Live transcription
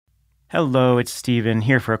Hello, it's Steven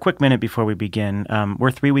here for a quick minute before we begin.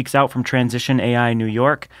 We're 3 weeks out from Transition AI New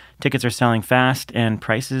York. Tickets are selling fast and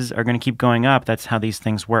prices are going to keep going up. That's how these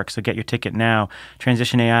things work. So get your ticket now.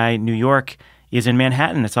 Transition AI New York is in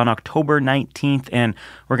Manhattan. It's on October 19th, and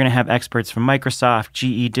we're going to have experts from Microsoft,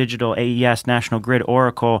 GE Digital, AES, National Grid,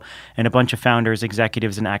 Oracle, and a bunch of founders,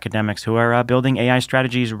 executives, and academics who are building AI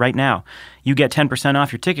strategies right now. You get 10%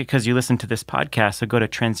 off your ticket because you listen to this podcast, so go to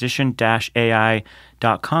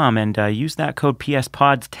transition-ai.com and use that code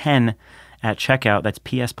PSPODS10 at checkout. That's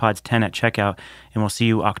PSPODS10 at checkout, and we'll see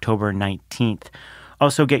you October 19th.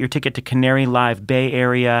 Also, get your ticket to Canary Live Bay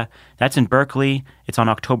Area. That's in Berkeley. It's on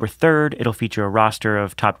October 3rd. It'll feature a roster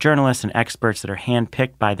of top journalists and experts that are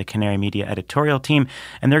handpicked by the Canary Media editorial team,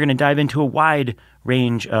 and they're going to dive into a wide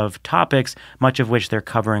range of topics, much of which they're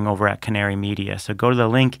covering over at Canary Media. So go to the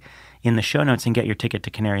link in the show notes and get your ticket to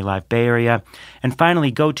Canary Live Bay Area. And finally,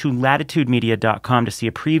 go to latitudemedia.com to see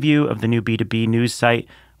a preview of the new B2B news site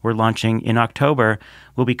we're launching in October.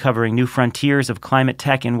 We'll be covering new frontiers of climate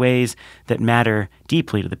tech in ways that matter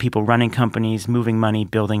deeply to the people running companies, moving money,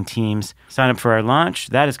 building teams. Sign up for our launch.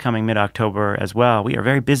 That is coming mid-October as well. We are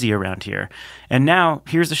very busy around here. And now,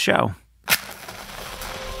 here's the show.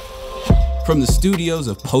 From the studios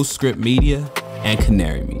of Postscript Media and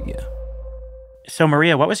Canary Media. So,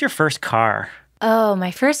 Maria, what was your first car? Oh, my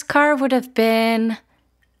first car would have been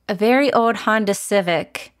a very old Honda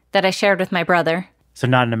Civic that I shared with my brother. So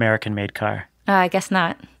not an American-made car. I guess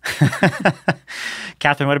not.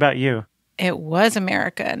 Catherine, what about you? It was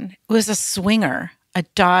American. It was a Swinger, a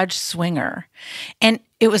Dodge Swinger. And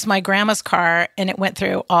it was my grandma's car, and it went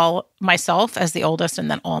through all myself as the oldest and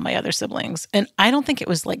then all my other siblings. And I don't think it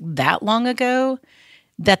was like that long ago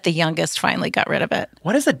that the youngest finally got rid of it.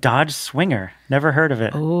 What is a Dodge Swinger? Never heard of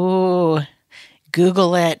it. Oh,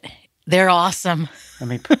 Google it. They're awesome. Let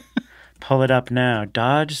me pull it up now.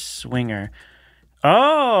 Dodge Swinger.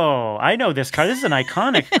 Oh, I know this car. This is an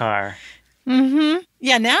iconic car. Mm-hmm.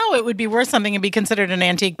 Yeah, now it would be worth something and be considered an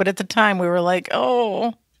antique. But at the time, we were like,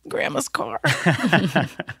 oh, grandma's car. I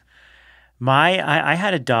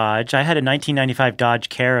had a Dodge. I had a 1995 Dodge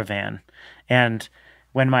Caravan. And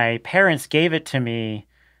when my parents gave it to me,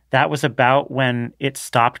 that was about when it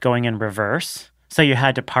stopped going in reverse. So you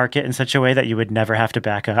had to park it in such a way that you would never have to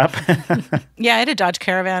back up. Yeah, I had a Dodge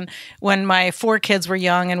Caravan when my 4 kids were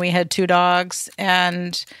young and we had 2 dogs.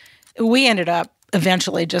 And we ended up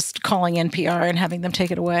eventually just calling NPR and having them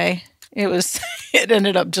take it away. It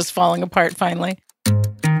ended up just falling apart finally.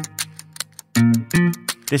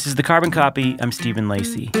 This is The Carbon Copy. I'm Stephen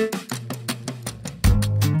Lacey.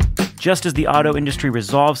 Just as the auto industry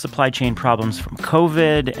resolves supply chain problems from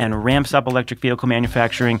COVID and ramps up electric vehicle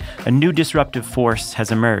manufacturing, a new disruptive force has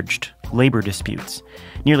emerged: labor disputes.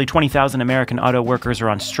 Nearly 20,000 American auto workers are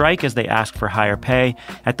on strike as they ask for higher pay.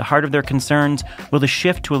 At the heart of their concerns, will the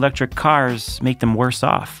shift to electric cars make them worse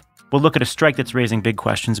off? We'll look at a strike that's raising big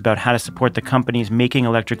questions about how to support the companies making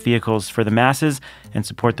electric vehicles for the masses and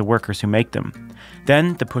support the workers who make them.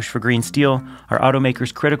 Then, the push for green steel. Are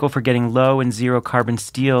automakers critical for getting low and zero carbon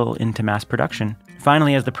steel into mass production?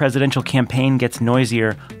 Finally, as the presidential campaign gets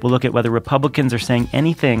noisier, we'll look at whether Republicans are saying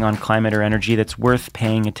anything on climate or energy that's worth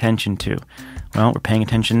paying attention to. Well, we're paying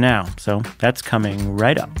attention now, so that's coming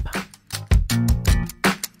right up.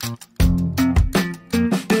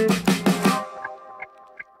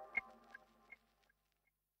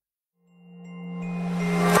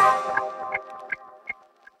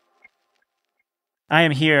 I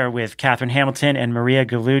am here with Catherine Hamilton and Maria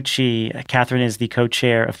Gallucci. Catherine is the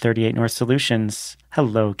co-chair of 38 North Solutions.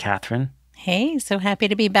 Hello, Catherine. Hey, so happy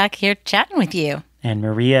to be back here chatting with you. And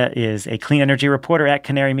Maria is a clean energy reporter at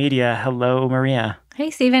Canary Media. Hello, Maria.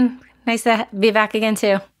 Hey, Stephen. Nice to be back again,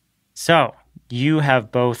 too. So, you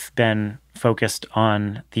have both been focused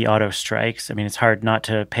on the auto strikes. I mean, it's hard not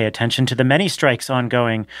to pay attention to the many strikes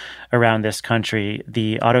ongoing around this country.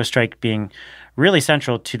 The auto strike being really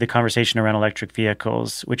central to the conversation around electric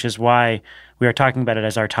vehicles, which is why we are talking about it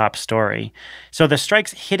as our top story. So the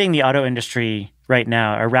strikes hitting the auto industry right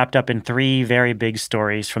now are wrapped up in 3 very big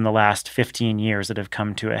stories from the last 15 years that have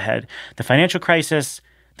come to a head: the financial crisis,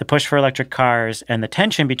 the push for electric cars, and the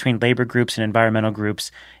tension between labor groups and environmental groups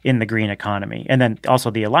in the green economy, and then also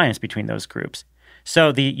the alliance between those groups.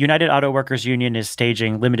 So the United Auto Workers Union is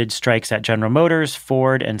staging limited strikes at General Motors,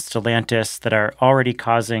 Ford, and Stellantis that are already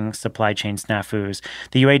causing supply chain snafus.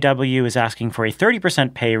 The UAW is asking for a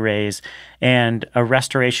 30% pay raise and a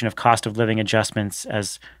restoration of cost of living adjustments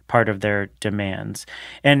as part of their demands.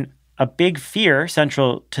 And a big fear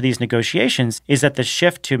central to these negotiations is that the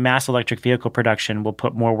shift to mass electric vehicle production will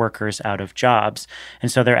put more workers out of jobs.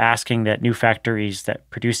 And so they're asking that new factories that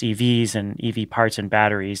produce EVs and EV parts and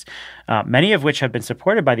batteries, many of which have been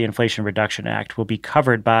supported by the Inflation Reduction Act, will be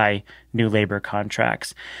covered by new labor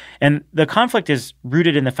contracts. And the conflict is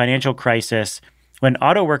rooted in the financial crisis when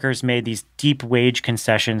auto workers made these deep wage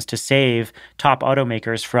concessions to save top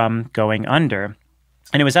automakers from going under.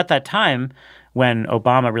 And it was at that time when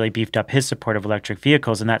Obama really beefed up his support of electric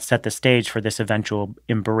vehicles, and that set the stage for this eventual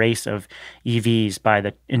embrace of EVs by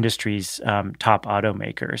the industry's top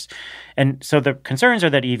automakers. And so the concerns are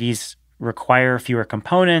that EVs require fewer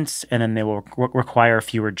components, and then they will require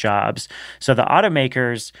fewer jobs. So the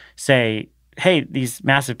automakers say, hey, these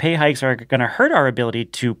massive pay hikes are going to hurt our ability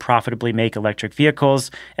to profitably make electric vehicles.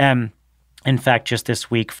 In fact, just this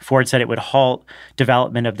week, Ford said it would halt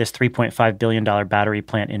development of this $3.5 billion battery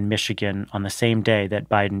plant in Michigan on the same day that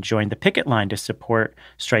Biden joined the picket line to support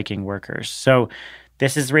striking workers. So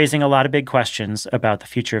this is raising a lot of big questions about the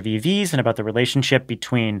future of EVs and about the relationship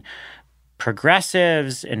between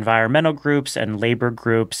progressives, environmental groups, and labor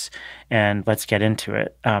groups. And let's get into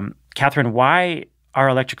it. Catherine, why are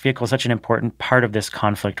electric vehicles such an important part of this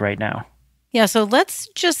conflict right now? Yeah, so let's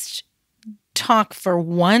just talk for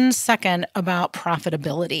 1 second about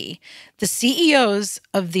profitability. The CEOs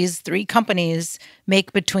of these three companies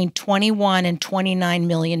make between $21 and $29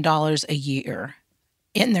 million a year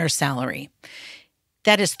in their salary.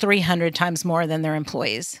 That is 300 times more than their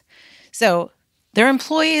employees. So their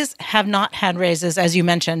employees have not had raises, as you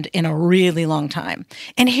mentioned, in a really long time.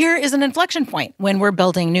 And here is an inflection point when we're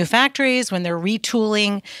building new factories, when they're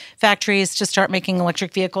retooling factories to start making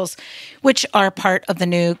electric vehicles, which are part of the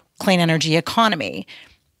new clean energy economy.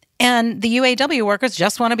 And the UAW workers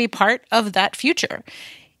just want to be part of that future.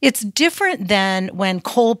 It's different than when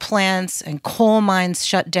coal plants and coal mines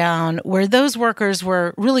shut down, where those workers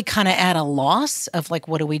were really kind of at a loss of like,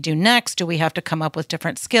 what do we do next? Do we have to come up with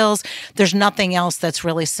different skills? There's nothing else that's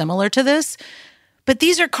really similar to this. But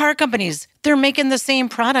these are car companies. They're making the same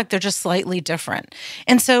product. They're just slightly different.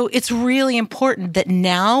 And so it's really important that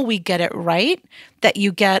now we get it right, that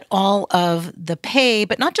you get all of the pay,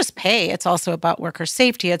 but not just pay. It's also about worker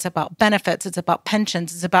safety. It's about benefits. It's about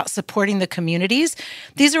pensions. It's about supporting the communities.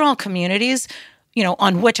 These are all communities,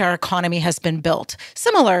 on which our economy has been built,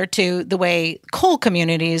 similar to the way coal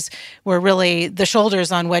communities were really the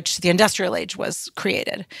shoulders on which the industrial age was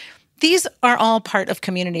created. These are all part of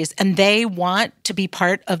communities, and they want to be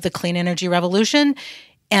part of the clean energy revolution.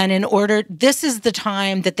 And this is the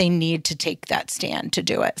time that they need to take that stand to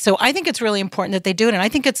do it. So I think it's really important that they do it. And I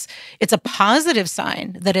think it's a positive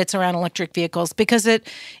sign that it's around electric vehicles, because it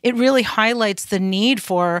really highlights the need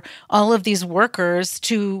for all of these workers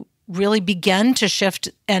to really begin to shift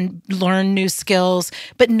and learn new skills,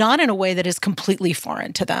 but not in a way that is completely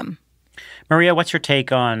foreign to them. Maria, what's your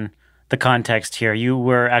take on the context here? You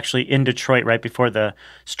were actually in Detroit right before the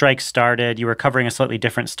strike started. You were covering a slightly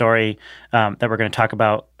different story that we're going to talk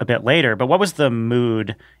about a bit later. But what was the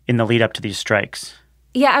mood in the lead up to these strikes?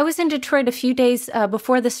 Yeah, I was in Detroit a few days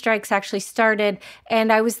before the strikes actually started,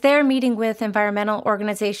 and I was there meeting with environmental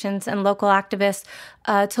organizations and local activists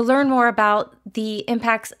to learn more about the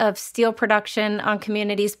impacts of steel production on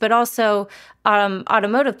communities, but also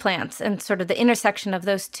automotive plants and sort of the intersection of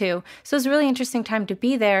those two. So it was a really interesting time to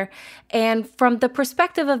be there. And from the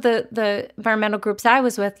perspective of the environmental groups I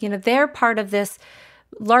was with, they're part of this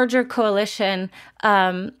larger coalition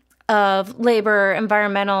of labor,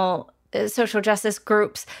 environmental, social justice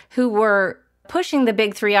groups who were pushing the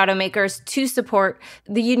big three automakers to support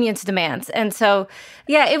the union's demands. And so,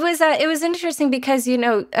 yeah, it was interesting because,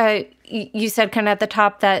 you said kind of at the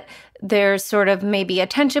top that there's sort of maybe a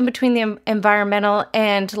tension between the environmental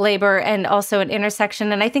and labor and also an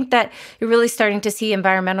intersection. And I think that you're really starting to see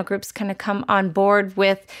environmental groups kind of come on board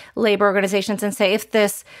with labor organizations and say,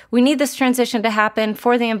 we need this transition to happen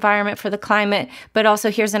for the environment, for the climate, but also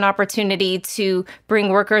here's an opportunity to bring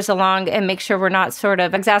workers along and make sure we're not sort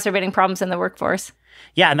of exacerbating problems in the workforce.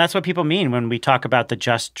 Yeah, and that's what people mean when we talk about the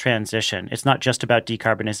just transition. It's not just about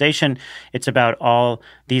decarbonization. It's about all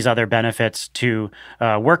these other benefits to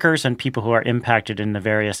workers and people who are impacted in the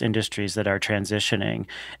various industries that are transitioning.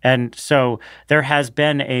 And so there has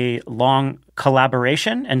been a long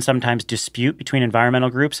collaboration and sometimes dispute between environmental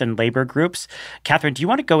groups and labor groups. Catherine, do you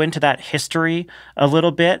want to go into that history a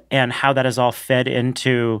little bit and how that has all fed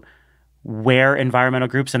into where environmental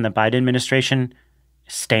groups and the Biden administration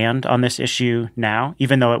stand on this issue now,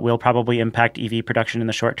 even though it will probably impact EV production in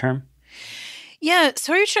the short term? Yeah,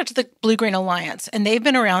 so I reached out to the Blue-Green Alliance, and they've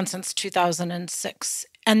been around since 2006.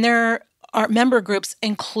 And their our member groups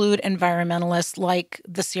include environmentalists like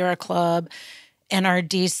the Sierra Club,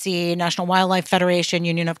 NRDC, National Wildlife Federation,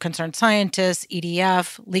 Union of Concerned Scientists,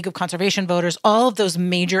 EDF, League of Conservation Voters, all of those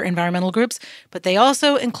major environmental groups. But they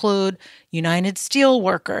also include United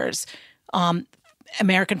Steelworkers,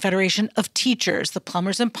 American Federation of Teachers, the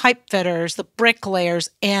plumbers and pipe fitters, the bricklayers,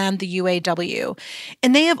 and the UAW.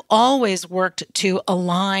 And they have always worked to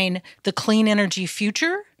align the clean energy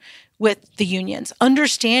future with the unions,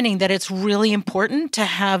 understanding that it's really important to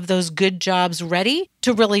have those good jobs ready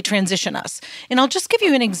to really transition us. And I'll just give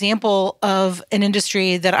you an example of an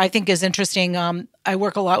industry that I think is interesting. I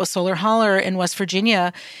work a lot with Solar Holler in West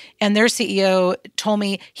Virginia, and their CEO told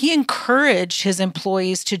me he encouraged his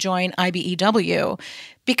employees to join IBEW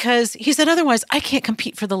because he said, otherwise, I can't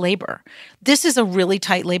compete for the labor. This is a really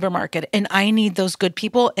tight labor market, and I need those good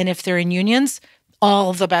people. And if they're in unions,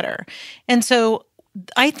 all the better. And so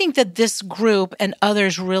I think that this group and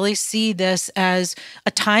others really see this as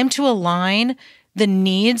a time to align the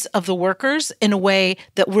needs of the workers in a way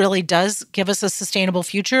that really does give us a sustainable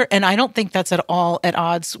future. And I don't think that's at all at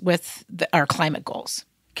odds with our climate goals.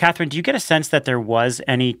 Catherine, do you get a sense that there was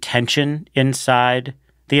any tension inside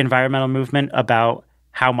the environmental movement about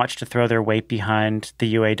how much to throw their weight behind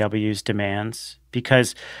the UAW's demands?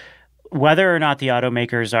 Because whether or not the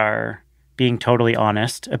automakers are being totally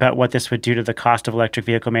honest about what this would do to the cost of electric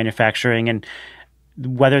vehicle manufacturing and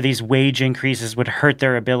whether these wage increases would hurt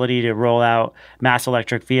their ability to roll out mass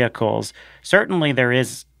electric vehicles, certainly there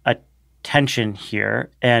is a tension here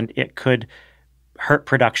and it could hurt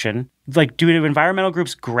production. Like, do environmental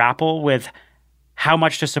groups grapple with how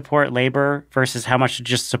much to support labor versus how much to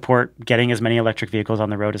just support getting as many electric vehicles on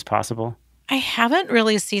the road as possible? I haven't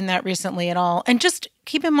really seen that recently at all. And just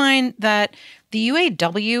keep in mind that the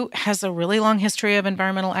UAW has a really long history of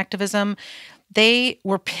environmental activism. They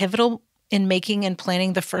were pivotal in making and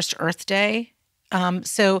planning the first Earth Day.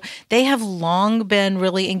 So they have long been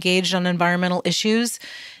really engaged on environmental issues.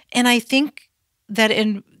 And I think that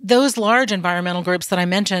in those large environmental groups that I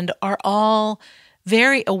mentioned are all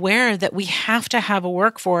very aware that we have to have a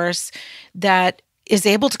workforce that is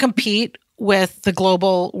able to compete with the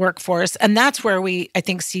global workforce. And that's where we, I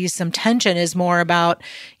think, see some tension is more about,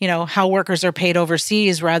 how workers are paid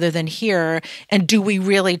overseas rather than here. And do we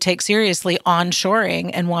really take seriously onshoring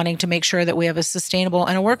and wanting to make sure that we have a sustainable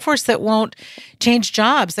and a workforce that won't change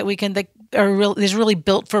jobs, that is really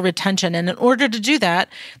built for retention. And in order to do that,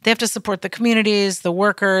 they have to support the communities, the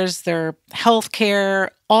workers, their health care,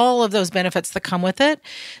 all of those benefits that come with it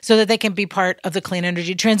so that they can be part of the clean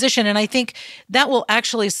energy transition. And I think that will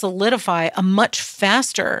actually solidify a much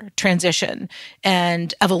faster transition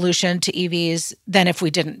and evolution to EVs than if we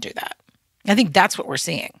didn't do that. I think that's what we're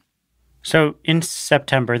seeing. So in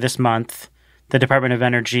September this month, the Department of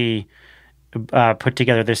Energy put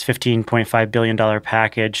together this $15.5 billion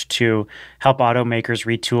package to help automakers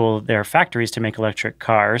retool their factories to make electric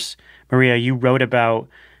cars. Maria, you wrote about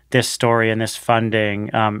this story and this funding.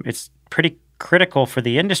 It's pretty critical for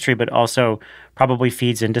the industry, but also probably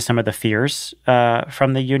feeds into some of the fears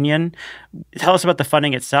from the union. Tell us about the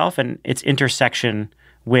funding itself and its intersection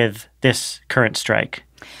with this current strike.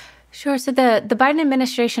 Sure. So the Biden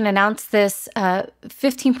administration announced this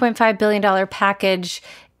 $15.5 billion package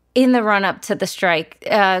in the run-up to the strike.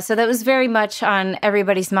 So that was very much on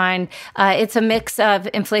everybody's mind. It's a mix of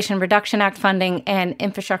Inflation Reduction Act funding and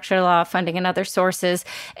infrastructure law funding and other sources.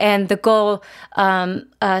 And the goal,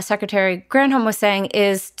 Secretary Granholm was saying,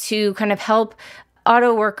 is to kind of help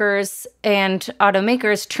auto workers and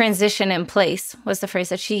automakers transition in place, was the phrase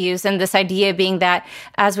that she used. And this idea being that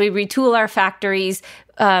as we retool our factories,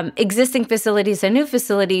 existing facilities and new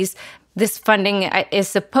facilities, this funding is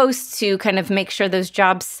supposed to kind of make sure those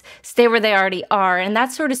jobs stay where they already are. And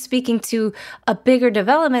that's sort of speaking to a bigger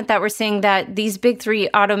development that we're seeing, that these big three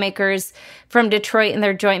automakers from Detroit and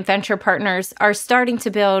their joint venture partners are starting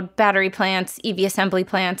to build battery plants, EV assembly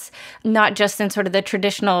plants, not just in sort of the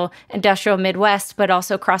traditional industrial Midwest, but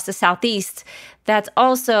also across the Southeast. That's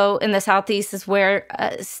also in the Southeast is where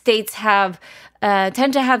states tend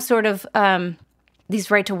to have sort of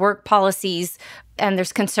these right-to-work policies. And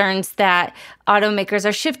there's concerns that automakers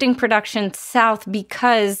are shifting production south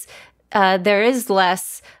because there is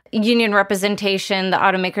less union representation. The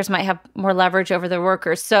automakers might have more leverage over their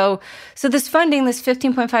workers. So this funding, this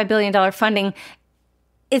 $15.5 billion funding,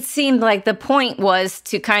 it seemed like the point was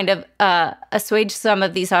to kind of assuage some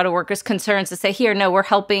of these auto workers' concerns, to say, here, no, we're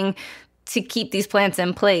helping to keep these plants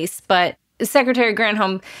in place. But Secretary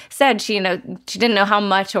Granholm said she didn't know how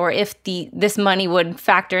much or if this money would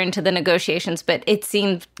factor into the negotiations, but it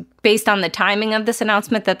seemed, based on the timing of this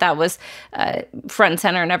announcement, that was front and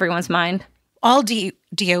center in everyone's mind. all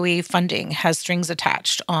DOE funding has strings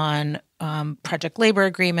attached on project labor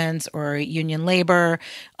agreements or union labor,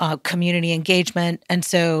 community engagement. And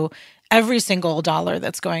so every single dollar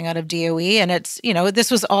that's going out of DOE, and it's,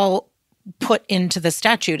 this was all put into the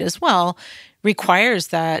statute as well, requires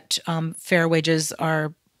that fair wages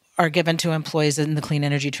are given to employees in the clean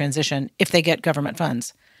energy transition if they get government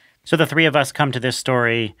funds. So the three of us come to this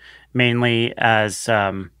story mainly as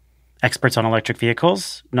experts on electric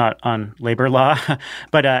vehicles, not on labor law.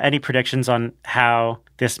 But any predictions on how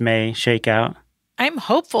this may shake out? I'm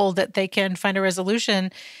hopeful that they can find a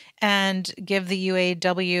resolution and give the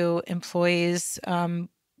UAW employees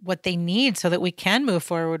what they need so that we can move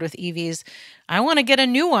forward with EVs. I want to get a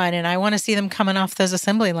new one, and I want to see them coming off those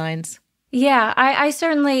assembly lines. Yeah, I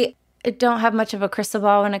certainly don't have much of a crystal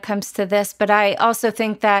ball when it comes to this, but I also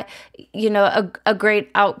think that, a great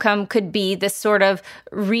outcome could be this sort of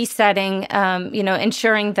resetting,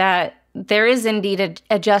 ensuring that there is indeed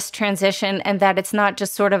a just transition and that it's not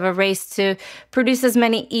just sort of a race to produce as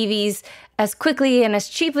many EVs as quickly and as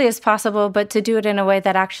cheaply as possible, but to do it in a way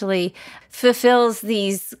that actually fulfills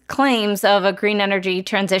these claims of a green energy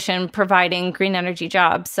transition, providing green energy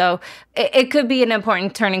jobs. So it could be an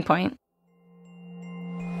important turning point.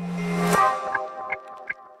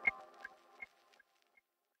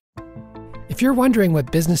 If you're wondering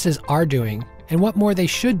what businesses are doing and what more they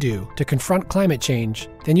should do to confront climate change,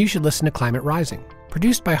 then you should listen to Climate Rising.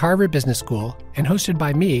 Produced by Harvard Business School and hosted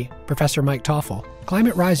by me, Professor Mike Toffel,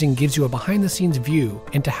 Climate Rising gives you a behind-the-scenes view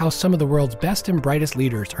into how some of the world's best and brightest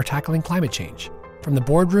leaders are tackling climate change. From the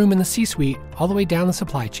boardroom and the C-suite all the way down the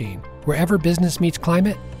supply chain, wherever business meets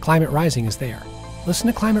climate, Climate Rising is there. Listen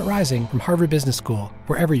to Climate Rising from Harvard Business School,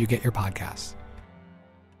 wherever you get your podcasts.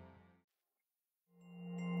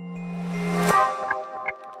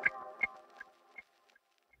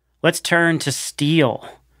 Let's turn to steel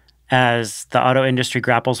as the auto industry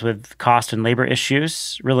grapples with cost and labor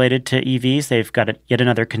issues related to EVs. They've got yet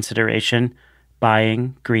another consideration,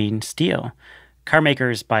 buying green steel. Car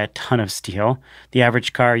makers buy a ton of steel. The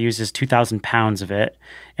average car uses 2,000 pounds of it.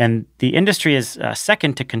 And the industry is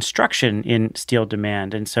second to construction in steel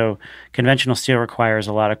demand. And so conventional steel requires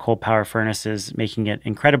a lot of coal power furnaces, making it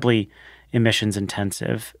incredibly emissions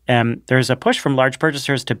intensive. There's a push from large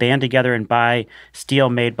purchasers to band together and buy steel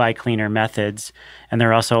made by cleaner methods. And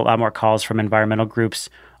there are also a lot more calls from environmental groups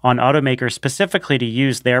on automakers specifically to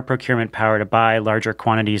use their procurement power to buy larger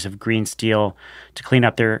quantities of green steel to clean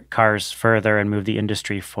up their cars further and move the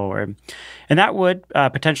industry forward. And that would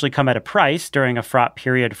potentially come at a price during a fraught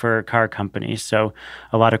period for car companies. So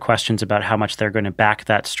a lot of questions about how much they're going to back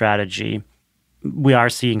that strategy. We are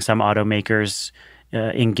seeing some automakers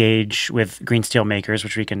engage with green steel makers,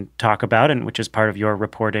 which we can talk about and which is part of your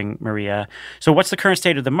reporting, Maria. So what's the current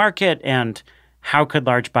state of the market and how could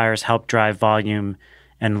large buyers help drive volume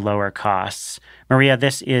and lower costs? Maria,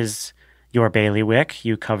 this is your bailiwick.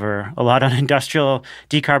 You cover a lot on industrial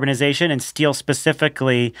decarbonization and steel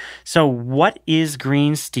specifically. So what is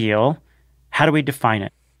green steel? How do we define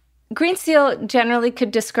it? Green steel generally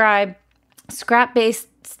could describe scrap-based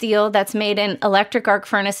steel that's made in electric arc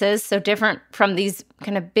furnaces, so different from these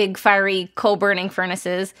kind of big fiery coal burning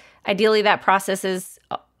furnaces. Ideally, that process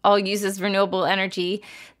all uses renewable energy.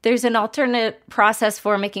 There's an alternate process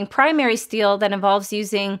for making primary steel that involves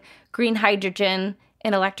using green hydrogen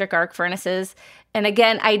in electric arc furnaces. And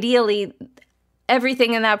again, ideally,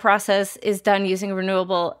 everything in that process is done using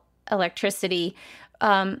renewable electricity.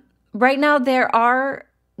 Right now, there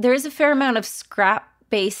is a fair amount of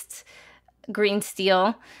scrap-based green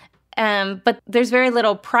steel, but there's very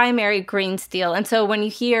little primary green steel. And so when you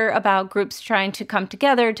hear about groups trying to come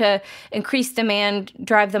together to increase demand,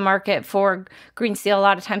 drive the market for green steel, a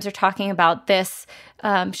lot of times they're talking about this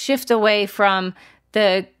shift away from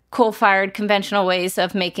the coal-fired conventional ways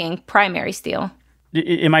of making primary steel.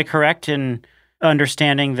 Am I correct in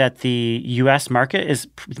understanding that the U.S. market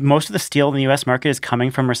most of the steel in the U.S. market is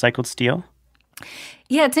coming from recycled steel?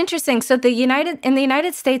 Yeah, it's interesting. So in the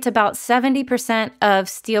United States, about 70% of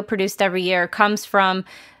steel produced every year comes from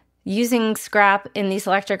using scrap in these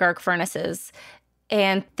electric arc furnaces.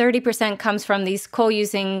 And 30% comes from these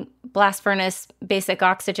coal-using blast furnace basic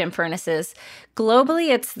oxygen furnaces. Globally,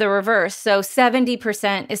 it's the reverse. So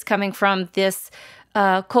 70% is coming from this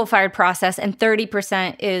coal-fired process and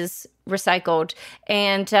 30% is recycled.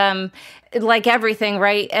 And like everything,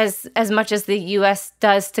 right, as much as the U.S.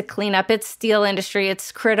 does to clean up its steel industry,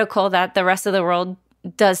 it's critical that the rest of the world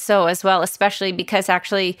does so as well, especially because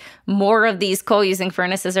actually more of these coal-using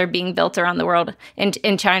furnaces are being built around the world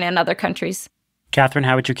in China and other countries. Catherine,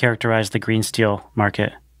 how would you characterize the green steel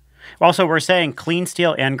market? Also, we're saying clean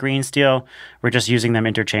steel and green steel. We're just using them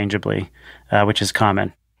interchangeably, which is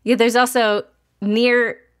common. Yeah, there's also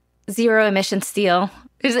near zero emission steel.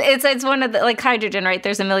 It's one of the, like hydrogen, right?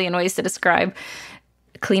 There's a million ways to describe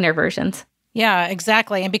cleaner versions. Yeah,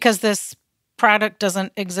 exactly. And because this product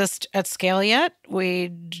doesn't exist at scale yet,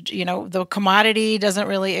 the commodity doesn't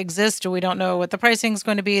really exist, or we don't know what the pricing is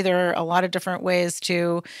going to be. There are a lot of different ways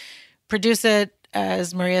to produce it.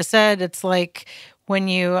 As Maria said, it's like when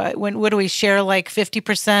what do we share, like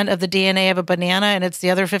 50% of the DNA of a banana, and it's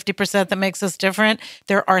the other 50% that makes us different.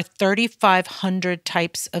 There are 3,500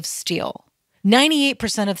 types of steel.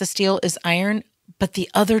 98% of the steel is iron, but the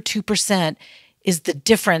other 2% is the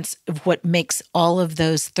difference of what makes all of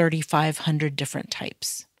those 3,500 different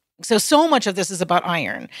types. So much of this is about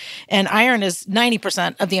iron, and iron is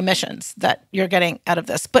 90% of the emissions that you're getting out of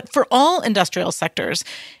this. But for all industrial sectors,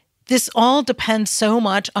 this all depends so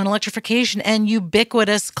much on electrification and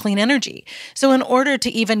ubiquitous clean energy. So in order to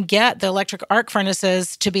even get the electric arc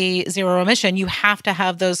furnaces to be zero emission, you have to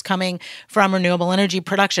have those coming from renewable energy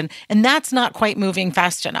production. And that's not quite moving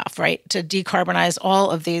fast enough, right, to decarbonize all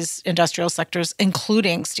of these industrial sectors,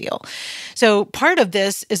 including steel. So part of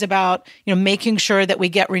this is about, making sure that we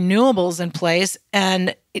get renewables in place,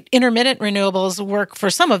 and intermittent renewables work for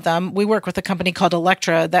some of them. We work with a company called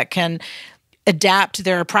Electra that can adapt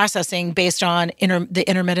their processing based on the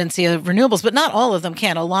intermittency of renewables, but not all of them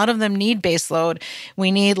can. A lot of them need baseload.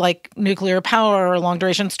 We need like nuclear power or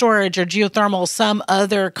long-duration storage or geothermal, some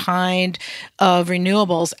other kind of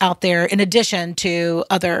renewables out there in addition to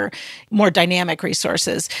other more dynamic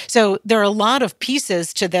resources. So there are a lot of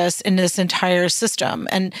pieces to this in this entire system,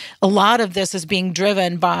 and a lot of this is being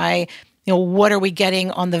driven by what are we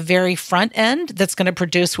getting on the very front end that's going to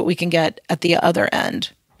produce what we can get at the other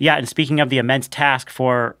end. Yeah, and speaking of the immense task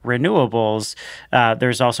for renewables,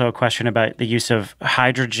 there's also a question about the use of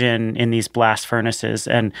hydrogen in these blast furnaces.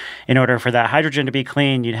 And in order for that hydrogen to be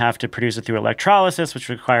clean, you'd have to produce it through electrolysis, which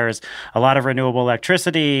requires a lot of renewable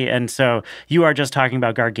electricity. And so you are just talking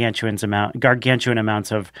about gargantuan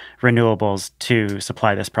amounts of renewables to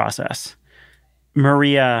supply this process.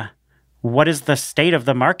 Maria, what is the state of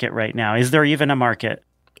the market right now? Is there even a market?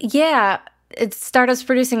 Yeah. It's startups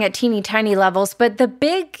producing at teeny tiny levels, but the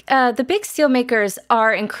big steel makers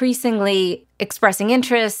are increasingly expressing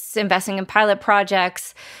interests, investing in pilot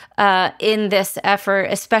projects in this effort.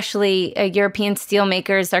 Especially European steel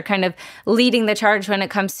makers are kind of leading the charge when it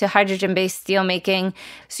comes to hydrogen-based steel making.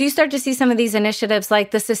 So you start to see some of these initiatives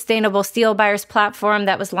like the Sustainable Steel Buyers Platform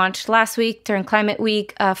that was launched last week during Climate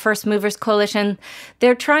Week, First Movers Coalition.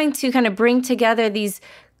 They're trying to kind of bring together these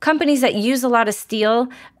companies that use a lot of steel,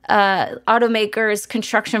 automakers,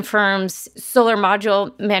 construction firms, solar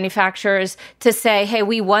module manufacturers, to say, hey,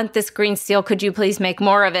 we want this green steel. Could you please make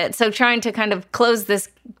more of it? So trying to kind of close this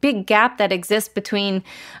big gap that exists between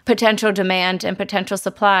potential demand and potential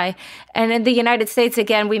supply. And in the United States,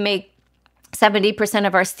 again, we make 70%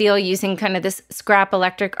 of our steel using kind of this scrap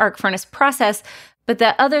electric arc furnace process. But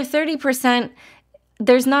the other 30%,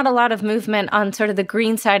 there's not a lot of movement on sort of the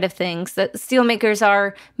green side of things. The steelmakers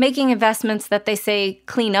are making investments that they say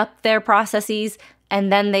clean up their processes,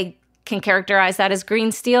 and then they can characterize that as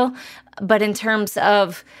green steel. But in terms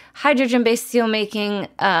of hydrogen-based steelmaking,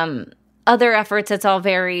 other efforts, it's all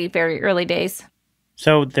very, very early days.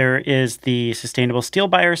 So there is the Sustainable Steel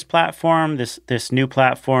Buyers Platform, this new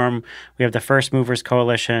platform. We have the First Movers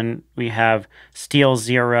Coalition. We have Steel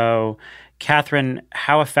Zero. Catherine,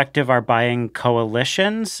 how effective are buying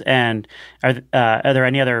coalitions, and are there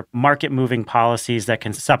any other market-moving policies that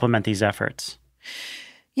can supplement these efforts?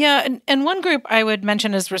 Yeah, and one group I would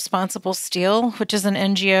mention is Responsible Steel, which is an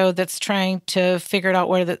NGO that's trying to figure out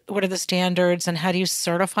what are the standards and how do you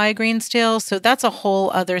certify green steel. So that's a whole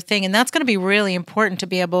other thing, and that's going to be really important to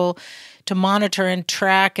be able to monitor and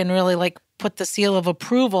track and really put the seal of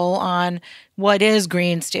approval on what is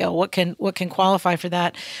green steel, what can qualify for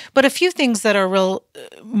that. But a few things that are real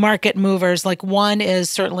market movers, like one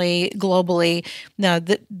is certainly globally,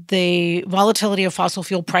 the volatility of fossil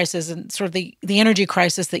fuel prices and sort of the energy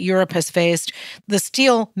crisis that Europe has faced. The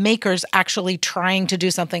steel makers actually trying to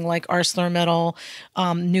do something like ArcelorMittal,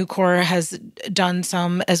 Nucor has done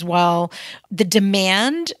some as well. The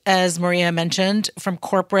demand, as Maria mentioned, from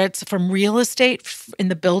corporates, from real estate in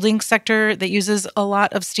the building sector that uses a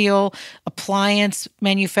lot of steel, appliance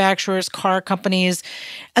manufacturers, car companies.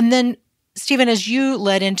 And then, Stephen, as you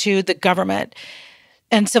led into the government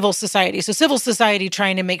and civil society. So civil society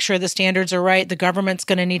trying to make sure the standards are right. The government's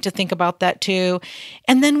going to need to think about that too.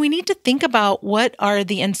 And then we need to think about what are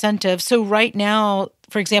the incentives. So right now,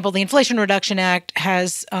 For example, the Inflation Reduction Act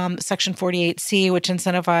has Section 48C, which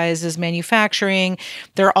incentivizes manufacturing.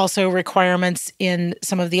 There are also requirements in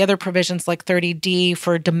some of the other provisions like 30D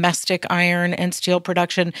for domestic iron and steel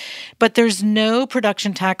production. But there's no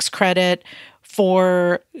production tax credit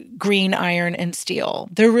for green iron and steel.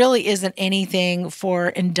 There really isn't anything for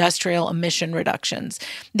industrial emission reductions.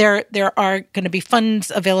 There are going to be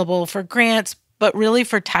funds available for grants, but really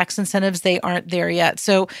for tax incentives, they aren't there yet.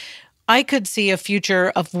 So I could see a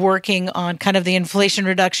future of working on kind of the Inflation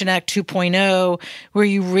Reduction Act 2.0, where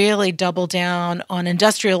you really double down on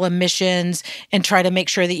industrial emissions and try to make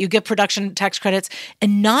sure that you get production tax credits,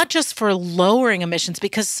 and not just for lowering emissions,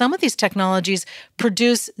 because some of these technologies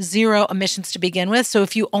produce zero emissions to begin with. So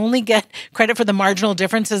if you only get credit for the marginal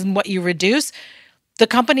differences in what you reduce, the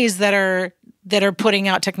companies that are putting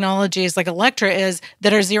out technologies like Electra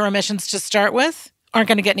that are zero emissions to start with aren't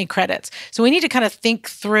going to get any credits. So we need to kind of think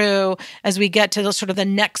through, as we get to the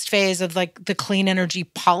next phase of like the clean energy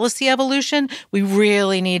policy evolution, we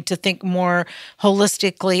really need to think more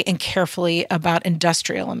holistically and carefully about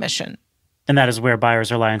industrial emission. And that is where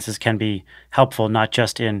buyers' alliances can be helpful, not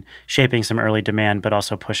just in shaping some early demand, but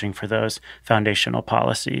also pushing for those foundational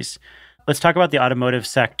policies. Let's talk about the automotive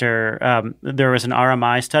sector. There was an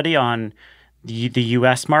RMI study on the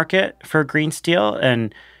U.S. market for green steel,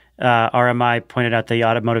 and RMI pointed out the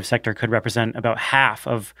automotive sector could represent about half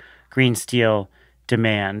of green steel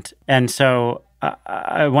demand. And so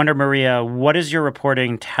I wonder, Maria, what is your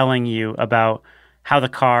reporting telling you about how the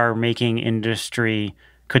car making industry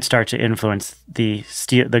could start to influence the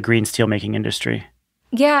green steel making industry?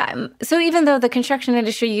 Yeah. So even though the construction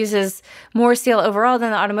industry uses more steel overall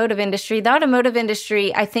than the automotive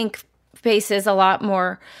industry, I think, faces a lot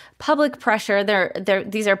more public pressure.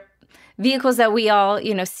 These are vehicles that we all,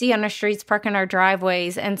 see on our streets, park in our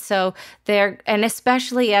driveways. And so and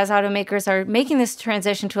especially as automakers are making this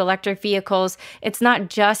transition to electric vehicles, it's not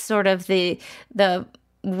just sort of the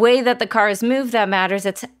way that the car is moved that matters.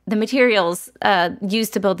 It's the materials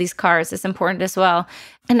used to build these cars is important as well.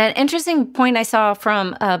 And an interesting point I saw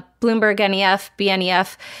from Bloomberg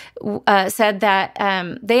BNEF said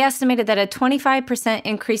that they estimated that a 25%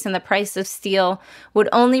 increase in the price of steel would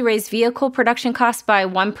only raise vehicle production costs by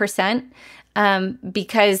 1%,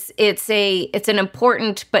 because it's an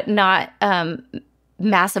important but not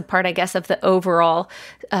massive part, I guess, of the overall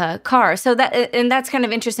car. So that's kind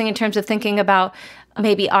of interesting in terms of thinking about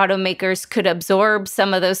maybe automakers could absorb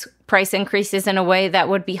some of those price increases in a way that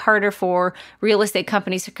would be harder for real estate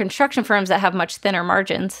companies or construction firms that have much thinner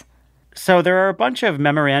margins. So there are a bunch of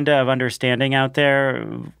memoranda of understanding out there.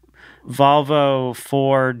 Volvo,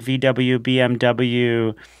 Ford, VW,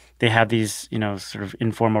 BMW, they have these, sort of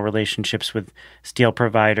informal relationships with steel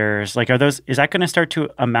providers. Like, is that going to start to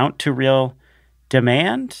amount to real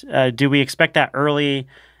demand? Do we expect that early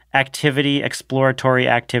exploratory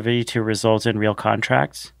activity to result in real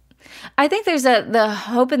contracts? I think there's the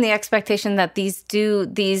hope and the expectation that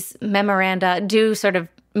these memoranda do sort of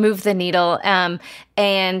move the needle.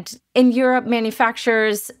 And in Europe,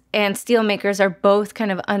 manufacturers and steelmakers are both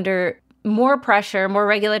kind of under more pressure, more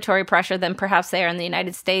regulatory pressure than perhaps they are in the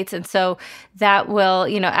United States. And so that will,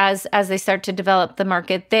 as they start to develop the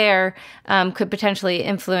market there, could potentially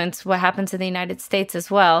influence what happens in the United States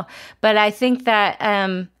as well. But I think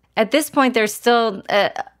that at this point, there's still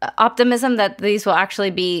optimism that these will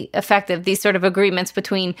actually be effective, these sort of agreements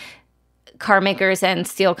between car makers and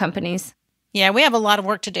steel companies. Yeah, we have a lot of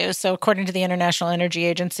work to do. So according to the International Energy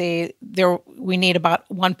Agency, we need about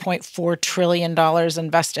 $1.4 trillion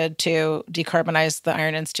invested to decarbonize the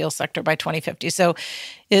iron and steel sector by 2050. So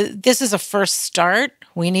this is a first start.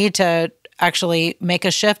 We need to actually make a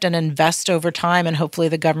shift and invest over time, and hopefully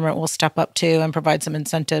the government will step up too and provide some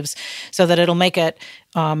incentives so that it'll make it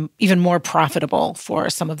even more profitable for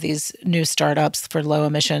some of these new startups for low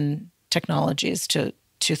emission technologies to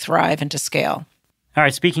thrive and to scale. All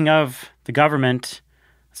right, speaking of the government,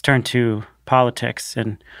 let's turn to politics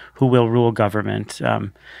and who will rule government.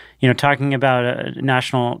 Talking about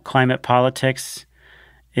national climate politics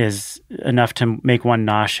is enough to make one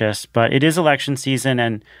nauseous, but it is election season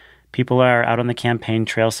and people are out on the campaign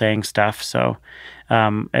trail saying stuff. So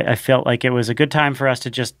I felt like it was a good time for us to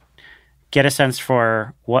just get a sense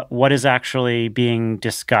for what is actually being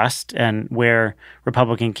discussed and where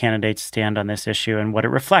Republican candidates stand on this issue and what it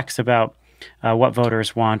reflects about what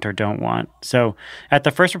voters want or don't want. So at the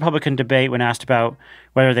first Republican debate, when asked about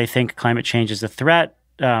whether they think climate change is a threat,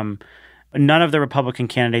 None of the Republican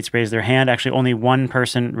candidates raised their hand. Actually, only one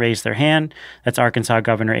person raised their hand. That's Arkansas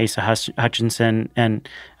Governor Asa Hutchinson, and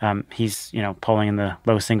he's polling in the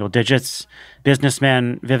low single digits.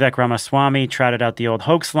 Businessman Vivek Ramaswamy trotted out the old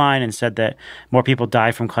hoax line and said that more people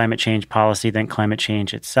die from climate change policy than climate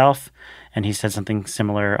change itself. And he said something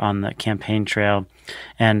similar on the campaign trail.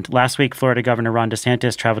 And last week, Florida Governor Ron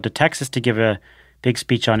DeSantis traveled to Texas to give a big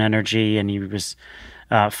speech on energy, and he was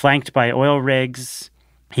flanked by oil rigs.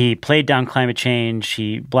 He played down climate change,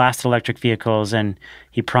 he blasted electric vehicles, and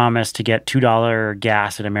he promised to get $2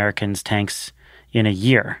 gas at Americans' tanks in a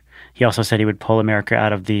year. He also said he would pull America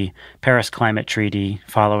out of the Paris Climate Treaty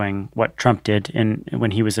following what Trump did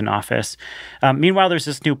when he was in office. Meanwhile, there's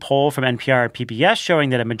this new poll from NPR and PBS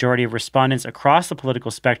showing that a majority of respondents across the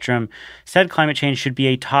political spectrum said climate change should be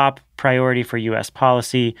a top priority for U.S.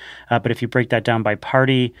 policy. But if you break that down by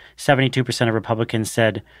party, 72% of Republicans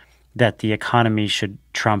said that the economy should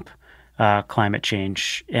trump climate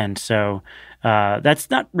change. And so that's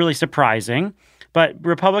not really surprising. But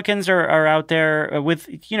Republicans are out there with,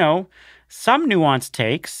 some nuanced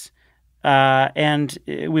takes. And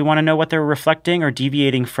we want to know what they're reflecting or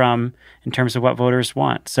deviating from in terms of what voters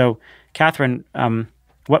want. So, Catherine,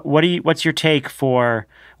 what's your take for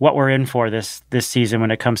what we're in for this season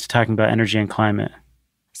when it comes to talking about energy and climate?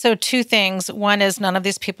 So 2 things. One is none of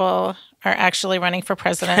these people are actually running for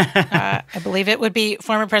president. I believe it would be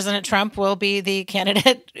former President Trump will be the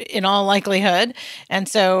candidate in all likelihood. And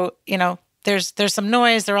so, there's some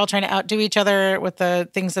noise. They're all trying to outdo each other with the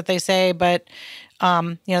things that they say, but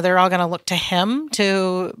they're all going to look to him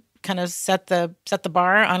to kind of set the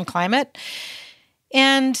bar on climate.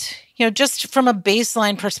 And just from a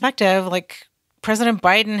baseline perspective, like President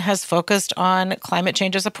Biden has focused on climate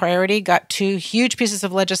change as a priority, got 2 huge pieces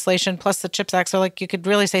of legislation plus the CHIPS Act. So you could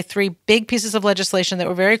really say 3 big pieces of legislation that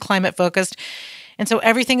were very climate focused. And so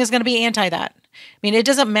everything is going to be anti that. I mean, it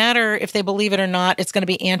doesn't matter if they believe it or not. It's going to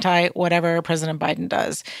be anti whatever President Biden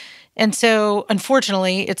does. And so,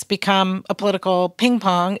 unfortunately, it's become a political ping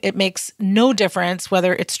pong. It makes no difference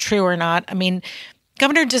whether it's true or not. I mean,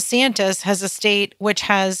 Governor DeSantis has a state which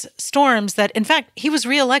has storms that, in fact, he was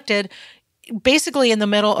reelected basically in the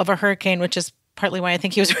middle of a hurricane, which is partly why I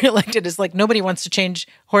think he was reelected, is like nobody wants to change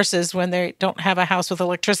horses when they don't have a house with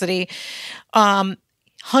electricity.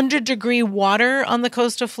 100-degree water on the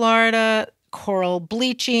coast of Florida, coral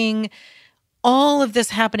bleaching, all of this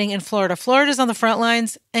happening in Florida. Florida's on the front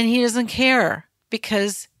lines, and he doesn't care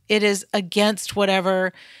because it is against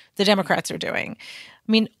whatever the Democrats are doing.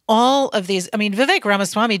 I mean, all of these, Vivek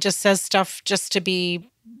Ramaswamy just says stuff just to be,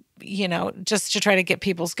 just to try to get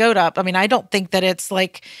people's goat up. I mean, I don't think that it's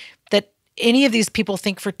like that any of these people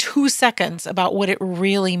think for 2 seconds about what it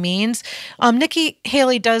really means. Nikki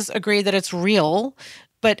Haley does agree that it's real,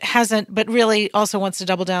 but really also wants to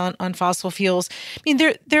double down on fossil fuels. I mean,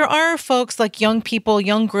 there are folks like young people,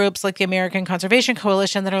 young groups like the American Conservation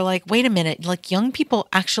Coalition that are like, wait a minute, like young people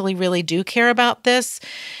actually really do care about this.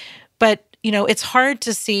 But, it's hard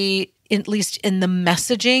to see, at least in the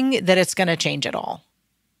messaging, that it's going to change at all.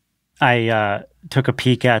 I took a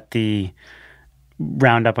peek at the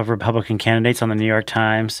roundup of Republican candidates on the New York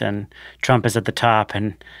Times, and Trump is at the top.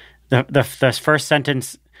 And the first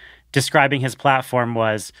sentence describing his platform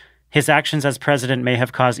was, his actions as president may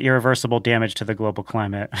have caused irreversible damage to the global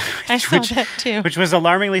climate. I saw that too. Which was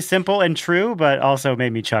alarmingly simple and true, but also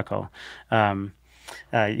made me chuckle.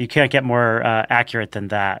 You can't get more accurate than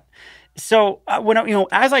that. So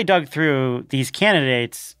as I dug through these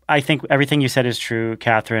candidates, I think everything you said is true,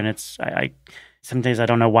 Catherine. Some days I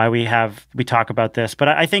don't know why we talk about this, but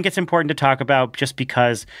I think it's important to talk about just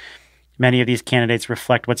because many of these candidates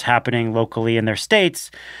reflect what's happening locally in their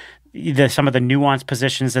states, some of the nuanced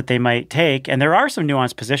positions that they might take. And there are some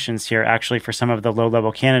nuanced positions here, actually, for some of the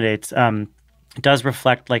low-level candidates. It does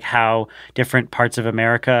reflect like how different parts of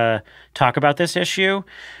America talk about this issue.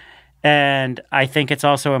 And I think it's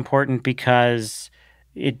also important because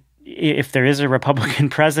if there is a Republican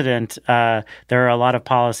president, there are a lot of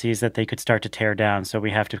policies that they could start to tear down. So we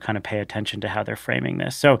have to kind of pay attention to how they're framing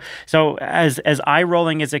this. So as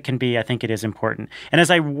eye-rolling as it can be, I think it is important. And as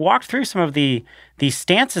I walked through some of the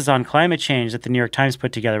stances on climate change that the New York Times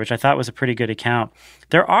put together, which I thought was a pretty good account,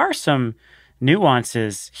 there are some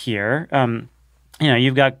nuances here.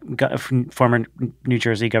 You've got former New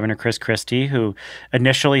Jersey Governor Chris Christie, who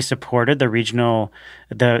initially supported the regional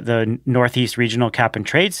the Northeast Regional Cap and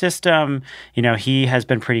Trade System. He has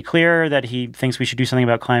been pretty clear that he thinks we should do something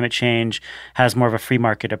about climate change, has more of a free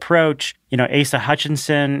market approach. Asa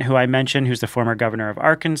Hutchinson, who I mentioned, who's the former governor of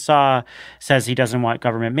Arkansas, says he doesn't want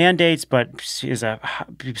government mandates, but is a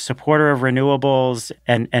supporter of renewables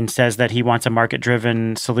and says that he wants a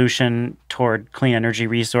market-driven solution toward clean energy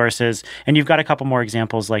resources. And you've got a couple more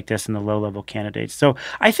examples like this in the low-level candidates. So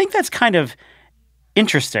I think that's kind of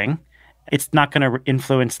interesting. It's not going to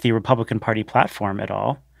influence the Republican Party platform at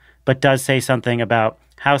all, but does say something about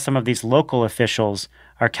how some of these local officials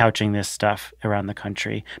are couching this stuff around the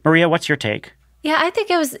country. Maria, what's your take? Yeah, I think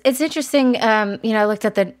it's interesting. I looked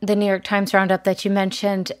at the New York Times roundup that you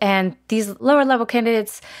mentioned, and these lower level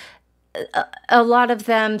candidates, a lot of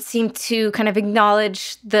them seem to kind of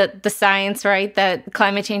acknowledge the science, right? That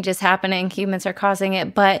climate change is happening, humans are causing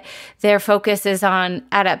it, but their focus is on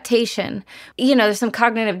adaptation. There's some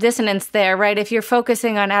cognitive dissonance there, right? If you're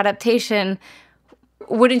focusing on adaptation,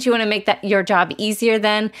 wouldn't you want to make that your job easier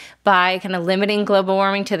then by kind of limiting global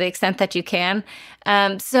warming to the extent that you can?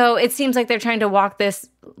 So it seems like they're trying to walk this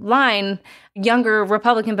line. Younger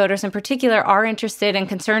Republican voters in particular are interested and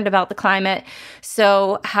concerned about the climate.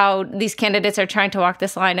 So how these candidates are trying to walk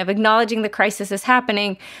this line of acknowledging the crisis is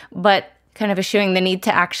happening, but kind of eschewing the need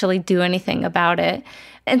to actually do anything about it.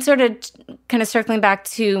 And sort of kind of circling back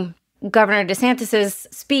to Governor DeSantis's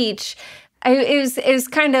speech, it was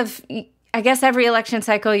kind of, I guess every election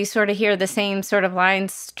cycle, you sort of hear the same sort of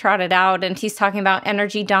lines trotted out. And he's talking about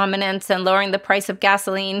energy dominance and lowering the price of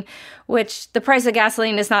gasoline, which the price of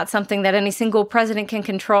gasoline is not something that any single president can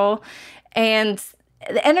control. And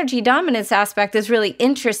the energy dominance aspect is really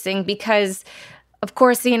interesting because, of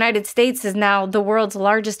course, the United States is now the world's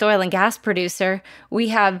largest oil and gas producer. We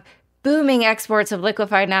have booming exports of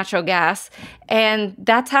liquefied natural gas. And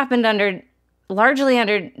that's happened largely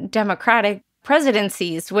under Democratic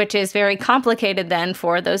presidencies, which is very complicated then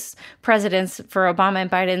for those presidents, for Obama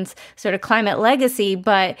and Biden's sort of climate legacy.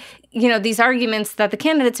 But, these arguments that the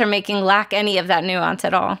candidates are making lack any of that nuance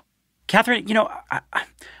at all. Catherine,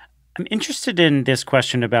 I'm interested in this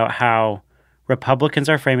question about how Republicans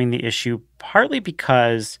are framing the issue, partly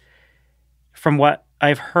because from what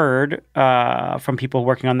I've heard from people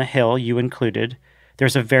working on the Hill, you included,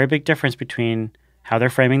 there's a very big difference between how they're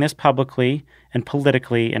framing this publicly and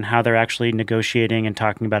politically and how they're actually negotiating and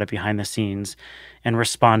talking about it behind the scenes and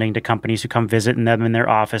responding to companies who come visit them in their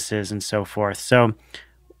offices and so forth. So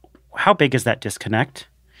how big is that disconnect?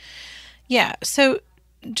 Yeah. So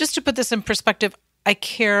just to put this in perspective, I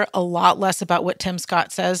care a lot less about what Tim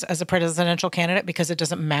Scott says as a presidential candidate because it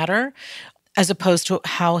doesn't matter, as opposed to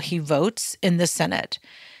how he votes in the Senate.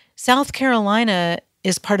 South Carolina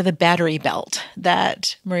is part of the battery belt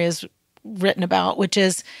that Maria's written about, which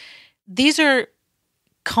is these are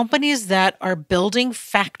companies that are building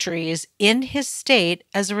factories in his state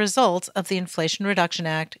as a result of the Inflation Reduction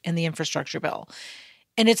Act and the infrastructure bill.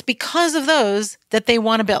 And it's because of those that they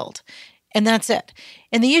want to build. And that's it.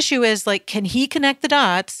 And the issue is, can he connect the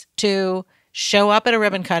dots to show up at a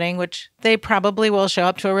ribbon cutting, which they probably will show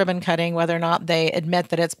up to a ribbon cutting, whether or not they admit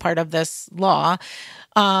that it's part of this law,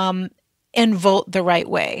 and vote the right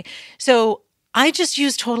way. So I just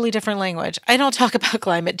use totally different language. I don't talk about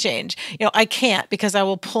climate change. I can't because I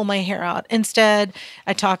will pull my hair out. Instead,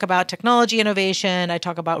 I talk about technology innovation. I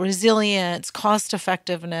talk about resilience, cost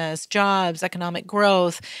effectiveness, jobs, economic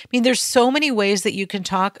growth. There's so many ways that you can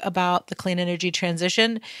talk about the clean energy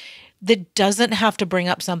transition that doesn't have to bring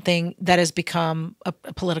up something that has become a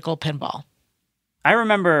political pinball. I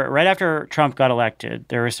remember right after Trump got elected,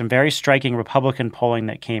 there was some very striking Republican polling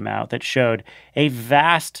that came out that showed a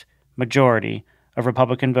vast majority of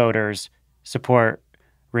Republican voters support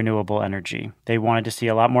renewable energy. They wanted to see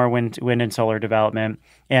a lot more wind and solar development,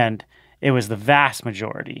 and it was the vast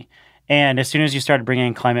majority. And as soon as you started bringing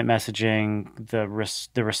in climate messaging, the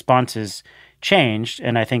responses changed,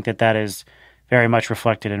 and I think that is very much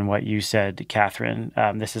reflected in what you said, Catherine.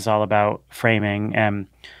 This is all about framing, and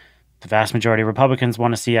the vast majority of Republicans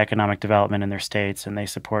want to see economic development in their states, and they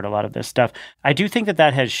support a lot of this stuff. I do think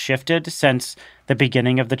that has shifted since the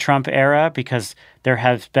beginning of the Trump era because there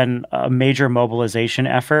has been a major mobilization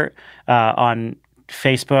effort on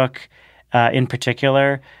Facebook in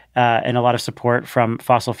particular, and a lot of support from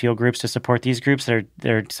fossil fuel groups to support these groups.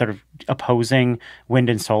 They're sort of opposing wind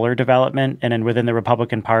and solar development. And then within the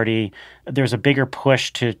Republican Party, there's a bigger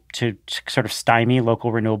push to sort of stymie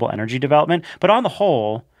local renewable energy development. But on the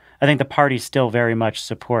whole, I think the party still very much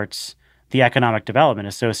supports the economic development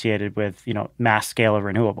associated with, mass scale of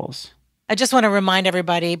renewables. I just want to remind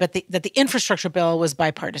everybody that the infrastructure bill was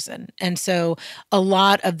bipartisan. And so a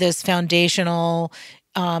lot of this foundational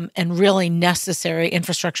and really necessary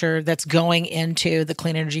infrastructure that's going into the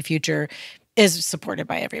clean energy future is supported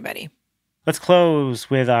by everybody. Let's close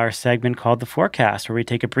with our segment called The Forecast, where we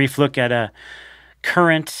take a brief look at a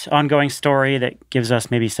current ongoing story that gives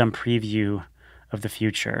us maybe some preview of the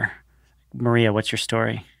future. Maria, what's your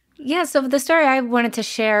story? Yeah, so the story I wanted to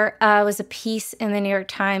share was a piece in the New York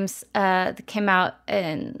Times that came out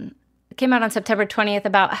on September 20th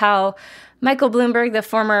about how Michael Bloomberg, the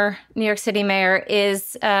former New York City mayor,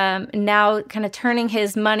 is now kind of turning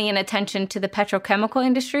his money and attention to the petrochemical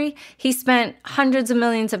industry. He spent hundreds of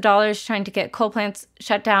millions of dollars trying to get coal plants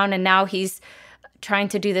shut down, and now he's trying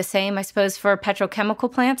to do the same, I suppose, for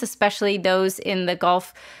petrochemical plants, especially those in the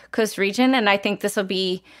Gulf Coast region. And I think this will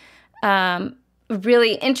be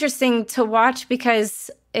really interesting to watch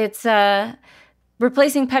because it's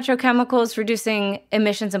replacing petrochemicals, reducing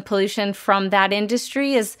emissions and pollution from that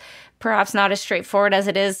industry is perhaps not as straightforward as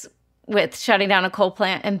it is with shutting down a coal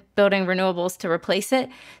plant and building renewables to replace it.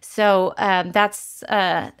 So that's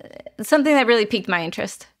something that really piqued my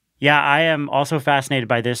interest. Yeah, I am also fascinated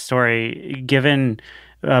by this story, given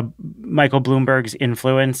Michael Bloomberg's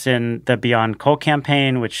influence in the Beyond Coal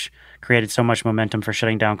campaign, which created so much momentum for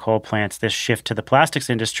shutting down coal plants. This shift to the plastics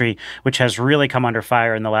industry, which has really come under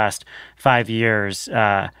fire in the last 5 years,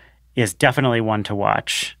 is definitely one to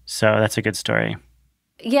watch. So that's a good story.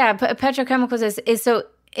 Yeah, petrochemicals is so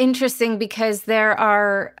interesting because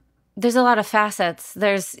there's a lot of facets.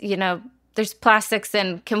 There's plastics,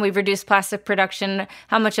 and can we reduce plastic production?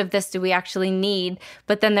 How much of this do we actually need?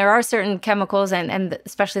 But then there are certain chemicals, and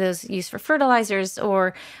especially those used for fertilizers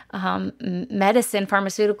or medicine,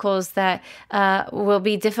 pharmaceuticals, that will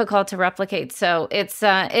be difficult to replicate. So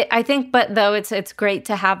I think, but though it's great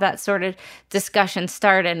to have that sort of discussion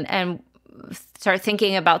start and start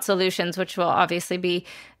thinking about solutions, which will obviously be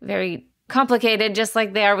very complicated, just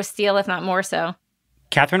like they are with steel, if not more so.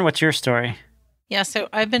 Catherine, what's your story? Yeah, so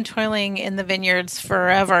I've been toiling in the vineyards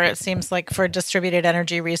forever, it seems like, for distributed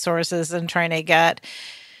energy resources and trying to get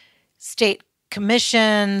state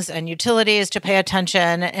commissions and utilities to pay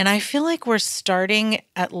attention. And I feel like we're starting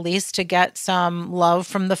at least to get some love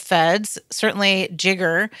from the feds. Certainly,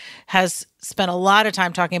 Jigger has spent a lot of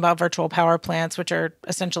time talking about virtual power plants, which are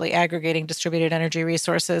essentially aggregating distributed energy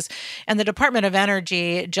resources. And the Department of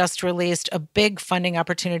Energy just released a big funding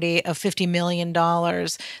opportunity of $50 million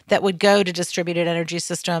that would go to distributed energy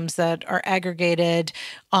systems that are aggregated.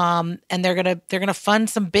 And they're gonna fund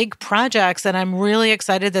some big projects. And I'm really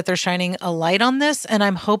excited that they're shining a light on this. And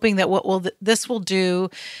I'm hoping that this will do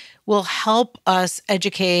will help us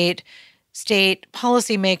educate state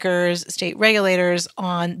policymakers, state regulators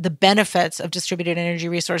on the benefits of distributed energy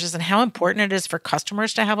resources and how important it is for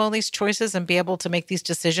customers to have all these choices and be able to make these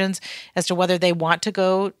decisions as to whether they want to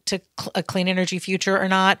go to a clean energy future or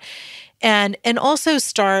not. And also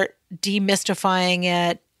start demystifying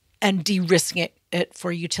it and de-risking it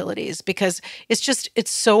for utilities, because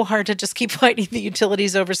it's so hard to just keep fighting the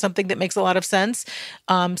utilities over something that makes a lot of sense.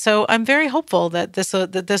 So I'm very hopeful that this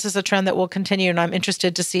is a trend that will continue, and I'm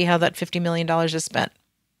interested to see how that $50 million is spent.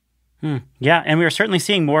 Yeah, and we are certainly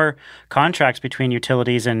seeing more contracts between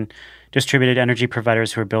utilities and distributed energy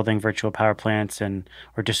providers who are building virtual power plants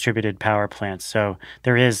or distributed power plants. So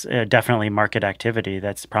there is definitely market activity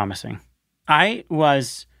that's promising. I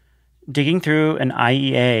was digging through an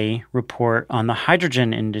IEA report on the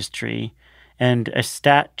hydrogen industry, and a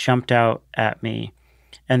stat jumped out at me,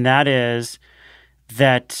 and that is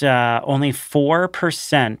that only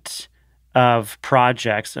 4% of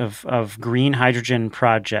projects, of green hydrogen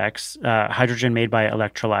projects, hydrogen made by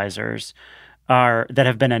electrolyzers, that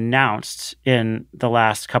have been announced in the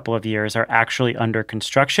last couple of years are actually under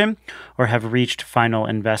construction or have reached final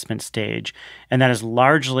investment stage. And that is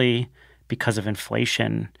largely because of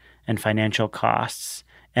inflation and financial costs.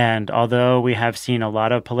 And although we have seen a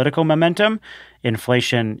lot of political momentum,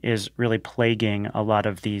 inflation is really plaguing a lot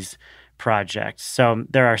of these projects. So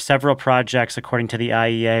there are several projects, according to the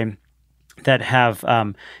IEA, that have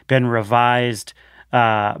been revised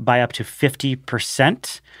by up to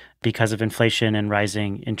 50% because of inflation and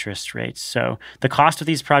rising interest rates. So the cost of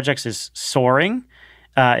these projects is soaring.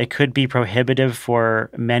 It could be prohibitive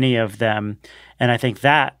for many of them. And I think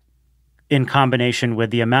that, in combination with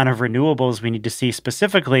the amount of renewables we need to see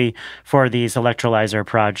specifically for these electrolyzer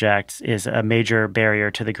projects, is a major barrier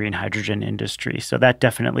to the green hydrogen industry. So that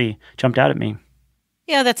definitely jumped out at me.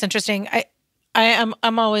 Yeah, that's interesting.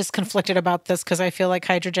 I'm always conflicted about this because I feel like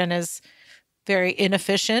hydrogen is very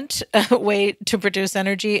inefficient way to produce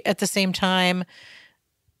energy. At the same time,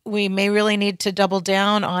 we may really need to double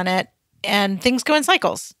down on it, and things go in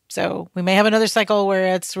cycles. So we may have another cycle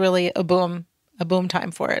where it's really a boom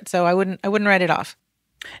time for it. So I wouldn't write it off.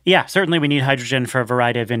 Yeah, certainly we need hydrogen for a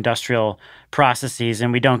variety of industrial processes,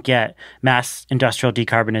 and we don't get mass industrial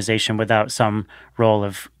decarbonization without some role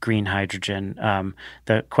of green hydrogen.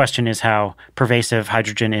 The question is how pervasive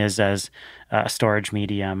hydrogen is as a storage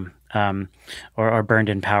medium, or burned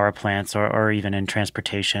in power plants, or even in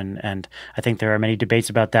transportation. And I think there are many debates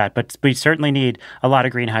about that, but we certainly need a lot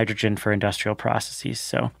of green hydrogen for industrial processes.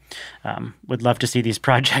 So would love to see these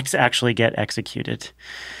projects actually get executed.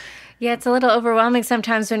 Yeah, it's a little overwhelming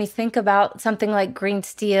sometimes when you think about something like green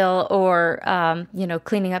steel or,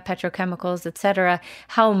 cleaning up petrochemicals, et cetera,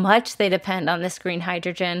 how much they depend on this green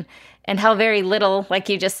hydrogen and how very little, like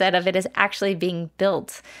you just said, of it is actually being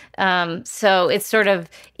built. So it's sort of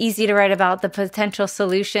easy to write about the potential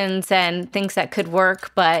solutions and things that could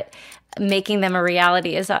work, but making them a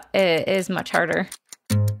reality is much harder.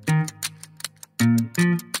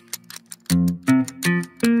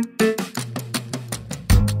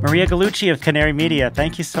 Maria Gallucci of Canary Media,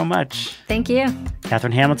 thank you so much. Thank you.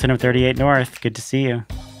 Catherine Hamilton of 38 North, good to see you.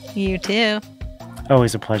 You too.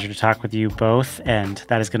 Always a pleasure to talk with you both, and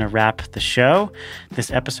that is going to wrap the show.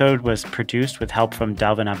 This episode was produced with help from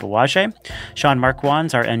Dalvin Abawaje. Sean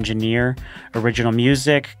Marquand's our engineer. Original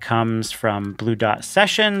music comes from Blue Dot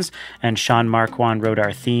Sessions, and Sean Marquand wrote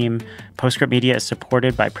our theme. Postscript Media is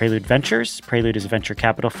supported by Prelude Ventures. Prelude is a venture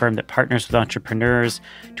capital firm that partners with entrepreneurs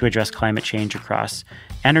to address climate change across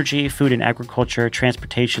energy, food and agriculture,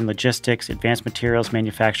 transportation, logistics, advanced materials,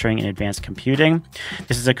 manufacturing, and advanced computing.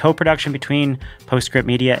 This is a co-production between Postscript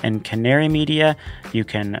Media and Canary Media. You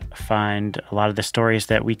can find a lot of the stories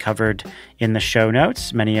that we covered in the show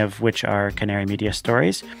notes, many of which are Canary Media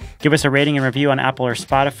stories. Give us a rating and review on Apple or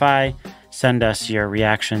Spotify. Send us your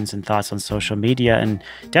reactions and thoughts on social media, and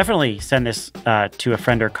definitely send this to a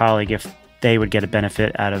friend or colleague if they would get a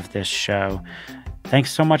benefit out of this show.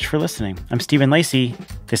 Thanks so much for listening. I'm Stephen Lacey.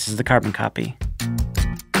 This is The Carbon Copy.